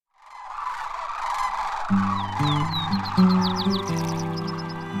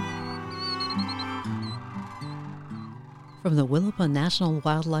From the Willapa National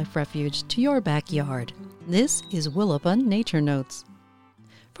Wildlife Refuge to your backyard, this is Willapa Nature Notes.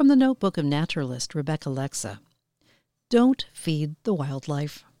 From the Notebook of Naturalist Rebecca Lexa. Don't feed the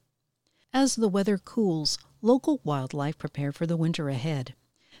wildlife. As the weather cools, local wildlife prepare for the winter ahead.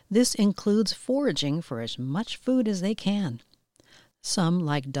 This includes foraging for as much food as they can. Some,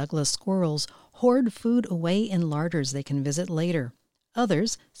 like Douglas squirrels, hoard food away in larders they can visit later.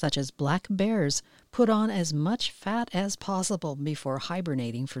 Others, such as black bears, put on as much fat as possible before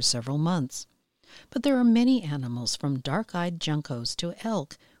hibernating for several months. But there are many animals, from dark-eyed juncos to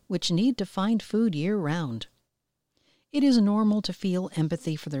elk, which need to find food year-round. It is normal to feel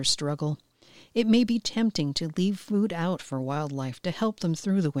empathy for their struggle. It may be tempting to leave food out for wildlife to help them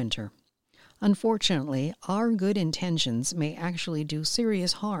through the winter. Unfortunately, our good intentions may actually do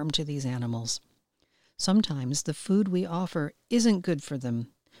serious harm to these animals. Sometimes the food we offer isn't good for them.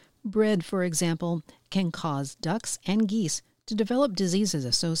 Bread, for example, can cause ducks and geese to develop diseases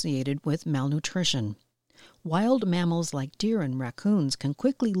associated with malnutrition. Wild mammals like deer and raccoons can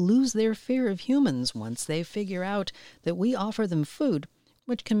quickly lose their fear of humans once they figure out that we offer them food,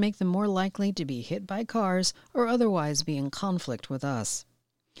 which can make them more likely to be hit by cars or otherwise be in conflict with us.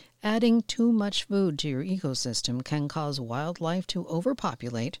 Adding too much food to your ecosystem can cause wildlife to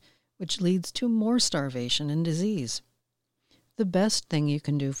overpopulate, which leads to more starvation and disease. The best thing you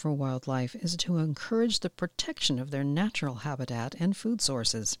can do for wildlife is to encourage the protection of their natural habitat and food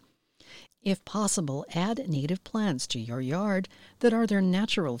sources. If possible, add native plants to your yard that are their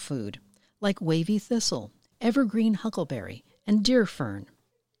natural food, like wavy thistle, evergreen huckleberry, and deer fern.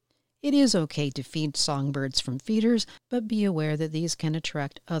 It is okay to feed songbirds from feeders, but be aware that these can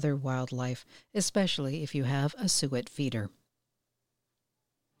attract other wildlife, especially if you have a suet feeder.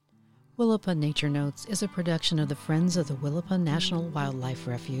 Willapa Nature Notes is a production of the Friends of the Willapa National Wildlife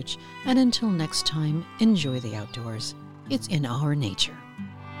Refuge, and until next time, enjoy the outdoors. It's in our nature.